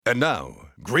And now,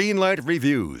 Greenlight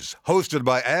Reviews, hosted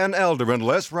by Ann Elder and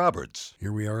Les Roberts.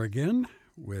 Here we are again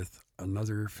with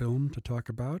another film to talk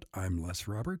about. I'm Les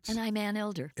Roberts. And I'm Ann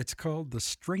Elder. It's called The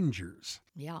Strangers.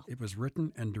 Yeah. It was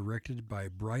written and directed by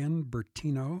Brian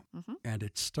Bertino, and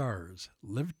it stars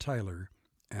Liv Tyler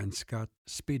and Scott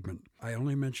Speedman. I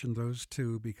only mention those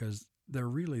two because they're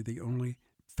really the only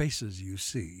faces you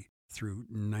see through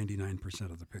 99%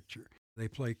 of the picture. They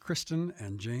play Kristen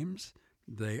and James.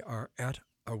 They are at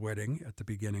a wedding at the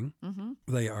beginning.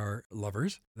 They are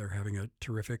lovers. They're having a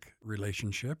terrific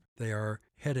relationship. They are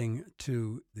heading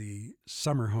to the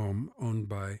summer home owned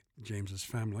by James's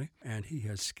family, and he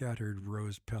has scattered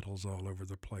rose petals all over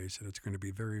the place, and it's going to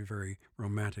be very, very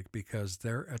romantic because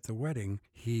there at the wedding,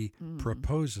 he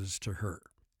proposes to her,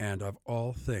 and of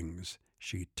all things,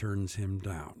 she turns him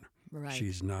down. Right.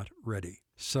 She's not ready.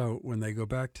 So when they go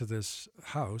back to this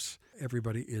house,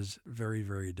 everybody is very,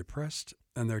 very depressed,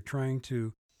 and they're trying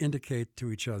to indicate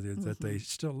to each other that they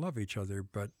still love each other,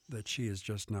 but that she is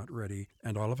just not ready.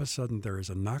 And all of a sudden, there is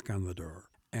a knock on the door,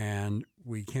 and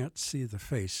we can't see the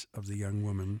face of the young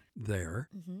woman there.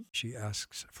 She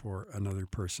asks for another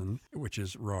person, which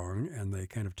is wrong, and they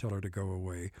kind of tell her to go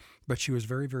away. But she was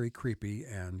very, very creepy,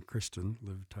 and Kristen,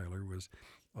 Liv Tyler, was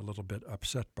a little bit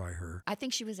upset by her. I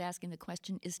think she was asking the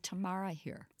question, is Tamara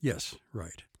here? Yes,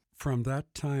 right. From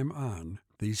that time on,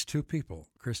 these two people,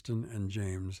 Kristen and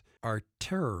James, are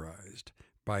terrorized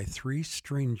by three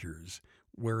strangers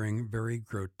wearing very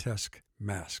grotesque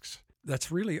masks.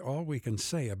 That's really all we can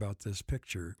say about this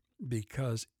picture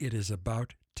because it is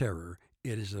about terror.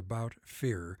 It is about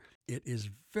fear. It is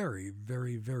very,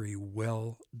 very, very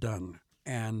well done.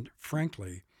 And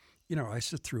frankly, you know, I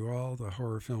sit through all the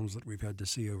horror films that we've had to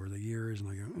see over the years, and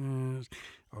I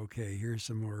go, okay, here's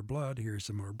some more blood, here's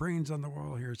some more brains on the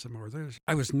wall, here's some more of this.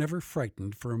 I was never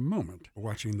frightened for a moment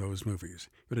watching those movies,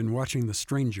 but in watching The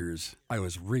Strangers, I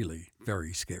was really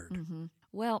very scared.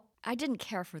 Well, I didn't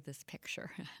care for this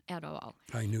picture at all.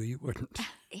 I knew you wouldn't.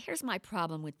 Here's my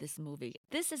problem with this movie.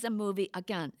 This is a movie,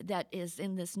 again, that is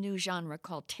in this new genre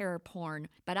called terror porn,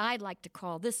 but I'd like to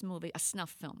call this movie a snuff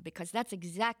film because that's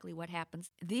exactly what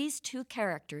happens. These two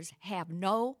characters have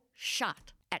no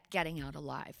shot at getting out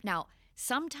alive. Now,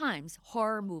 sometimes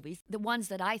horror movies, the ones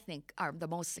that I think are the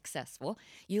most successful,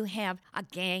 you have a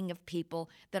gang of people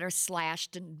that are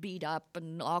slashed and beat up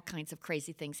and all kinds of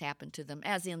crazy things happen to them,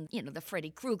 as in, you know, the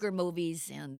Freddy Krueger movies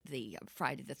and the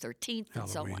Friday the 13th and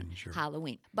so on. Sure.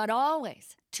 Halloween. But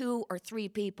always 2 or 3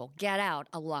 people get out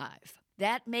alive.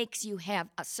 That makes you have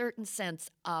a certain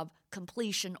sense of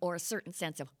completion or a certain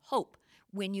sense of hope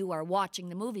when you are watching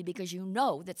the movie because you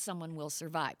know that someone will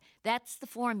survive. That's the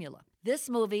formula. This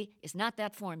movie is not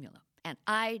that formula, and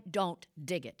I don't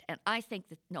dig it. And I think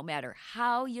that no matter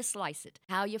how you slice it,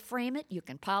 how you frame it, you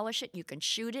can polish it, you can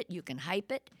shoot it, you can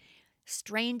hype it,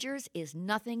 Strangers is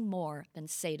nothing more than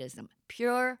sadism.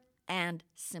 Pure and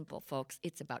simple, folks.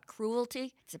 It's about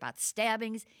cruelty, it's about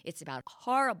stabbings, it's about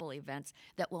horrible events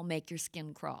that will make your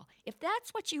skin crawl. If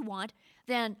that's what you want,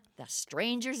 then The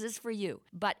Strangers is for you.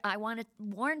 But I want to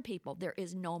warn people, there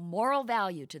is no moral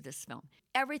value to this film.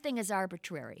 Everything is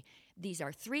arbitrary. These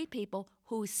are 3 people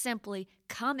who simply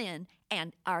come in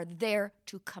and are there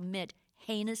to commit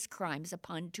heinous crimes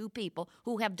upon 2 people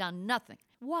who have done nothing.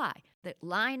 Why? The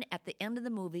line at the end of the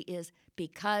movie is,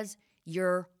 because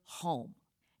you're home.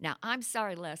 Now, I'm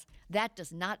sorry, Les, that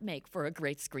does not make for a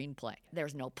great screenplay.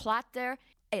 There's no plot there.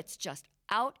 It's just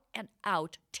out and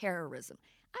out terrorism.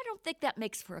 I don't think that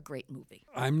makes for a great movie.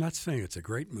 I'm not saying it's a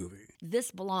great movie. This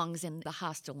belongs in the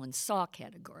Hostel and Saw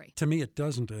category. To me, it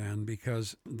doesn't, Anne,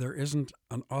 because there isn't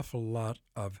an awful lot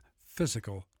of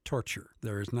physical torture.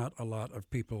 There is not a lot of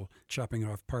people chopping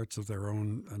off parts of their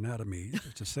own anatomy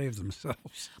to save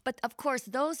themselves. But, of course,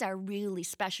 those are really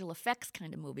special effects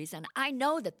kind of movies, and I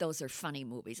know that those are funny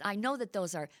movies. I know that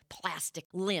those are plastic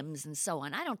limbs and so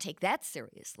on. I don't take that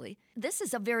seriously. This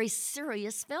is a very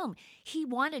serious film. He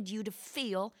wanted you to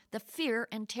feel the fear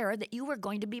and terror that you were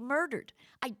going to be murdered.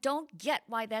 I don't get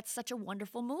why that's such a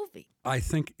wonderful movie. I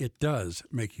think it does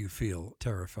make you feel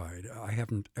terrified. I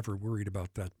haven't ever worried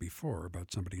about that before,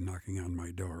 about somebody knocking on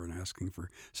my door and asking for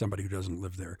somebody who doesn't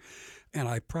live there. And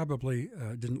I probably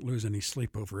didn't lose any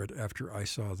sleep over it after I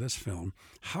saw this film.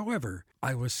 However,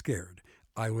 I was scared.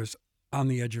 I was on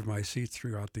the edge of my seat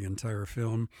throughout the entire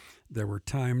film. There were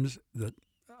times that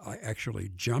I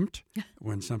actually jumped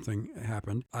when something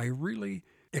happened. I really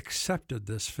accepted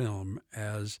this film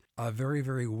as a very,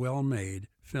 very well-made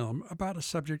film about a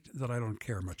subject that I don't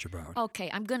care much about. Okay,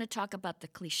 I'm going to talk about the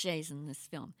cliches in this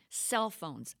film. Cell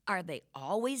phones, are they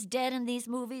always dead in these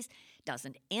movies?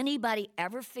 Doesn't anybody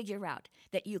ever figure out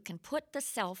that you can put the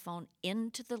cell phone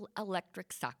into the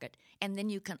electric socket and then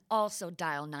you can also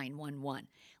dial 911?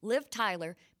 Liv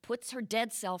Tyler puts her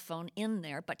dead cell phone in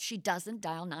there, but she doesn't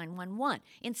dial 911.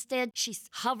 Instead, she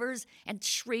hovers and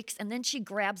shrieks, and then she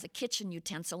grabs a kitchen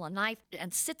utensil, a knife,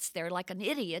 and sits there like an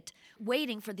idiot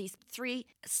waiting for these 3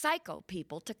 psycho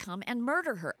people to come and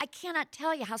murder her. I cannot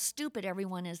tell you how stupid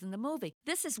everyone is in the movie.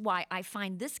 This is why I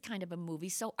find this kind of a movie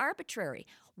so arbitrary.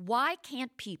 Why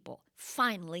can't people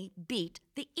finally beat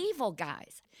the evil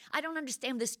guys? I don't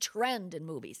understand this trend in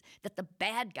movies that the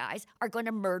bad guys are going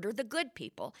to murder the good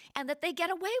people and that they get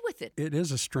away with it. It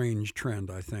is a strange trend,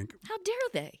 I think. How dare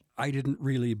they? I didn't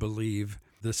really believe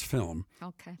this film.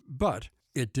 Okay. But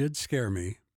it did scare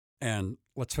me. And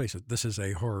let's face it, this is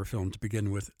a horror film to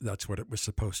begin with. That's what it was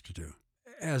supposed to do.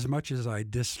 As much as I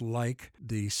dislike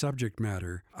the subject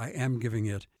matter, I am giving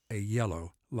it a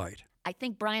yellow light. I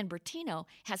think Brian Bertino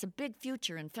has a big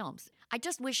future in films. I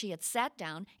just wish he had sat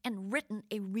down and written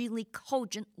a really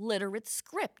cogent, literate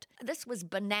script. This was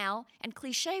banal and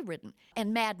cliche-written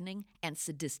and maddening and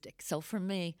sadistic. So for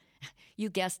me, you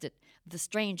guessed it, The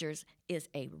Strangers is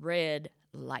a red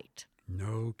light.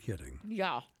 No kidding.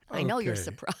 Yeah, I know you're Okay.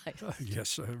 surprised.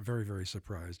 Yes, very, very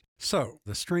surprised. So,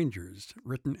 The Strangers,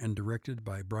 written and directed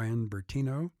by Brian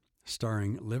Bertino,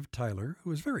 starring Liv Tyler,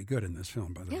 who was very good in this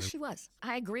film, by the way. Yes, she was.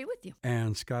 I agree with you.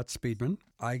 And Scott Speedman.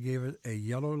 I gave it a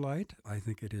yellow light. I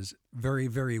think it is very,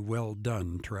 very well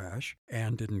done trash,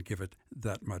 and didn't give it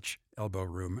that much elbow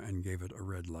room and gave it a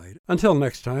red light. Until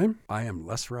next time, I am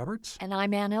Les Roberts. And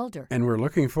I'm Ann Elder. And we're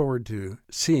looking forward to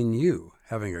seeing you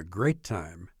having a great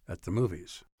time at the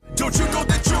movies. Don't you know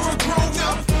that you're a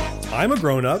grown-up? I'm a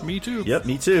grown-up. Me too. Yep,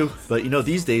 me too. But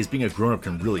these days being a grown-up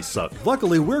can really suck.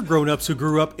 Luckily, we're grown-ups who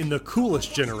grew up in the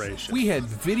coolest generation. We had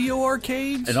video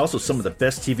arcades. And also some of the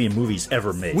best TV and movies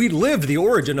ever made. We lived the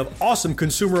origin of awesome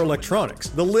consumer electronics.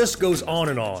 The list goes on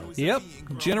and on. Yep,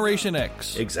 Generation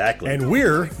X. Exactly. And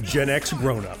we're Gen X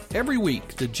grown-up. Every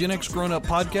week, the Gen X Grown Up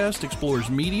podcast explores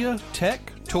media,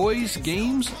 tech, toys,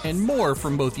 games, and more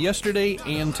from both yesterday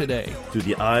and today. Through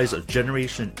the eyes of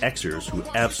Generation Xers who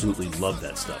absolutely love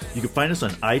that stuff. You can find us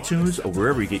on iTunes or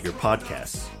wherever you get your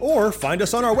podcasts. Or find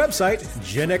us on our website,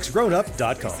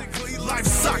 genxgrownup.com. Life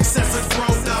sucks as a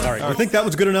grown-up. All right, you think that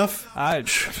was good enough? I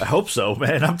hope so,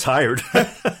 man. I'm tired.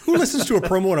 Who listens to a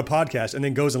promo on a podcast and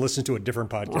then goes and listens to a different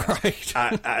podcast?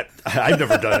 Right. I've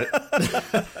never done it.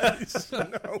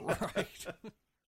 No. Right.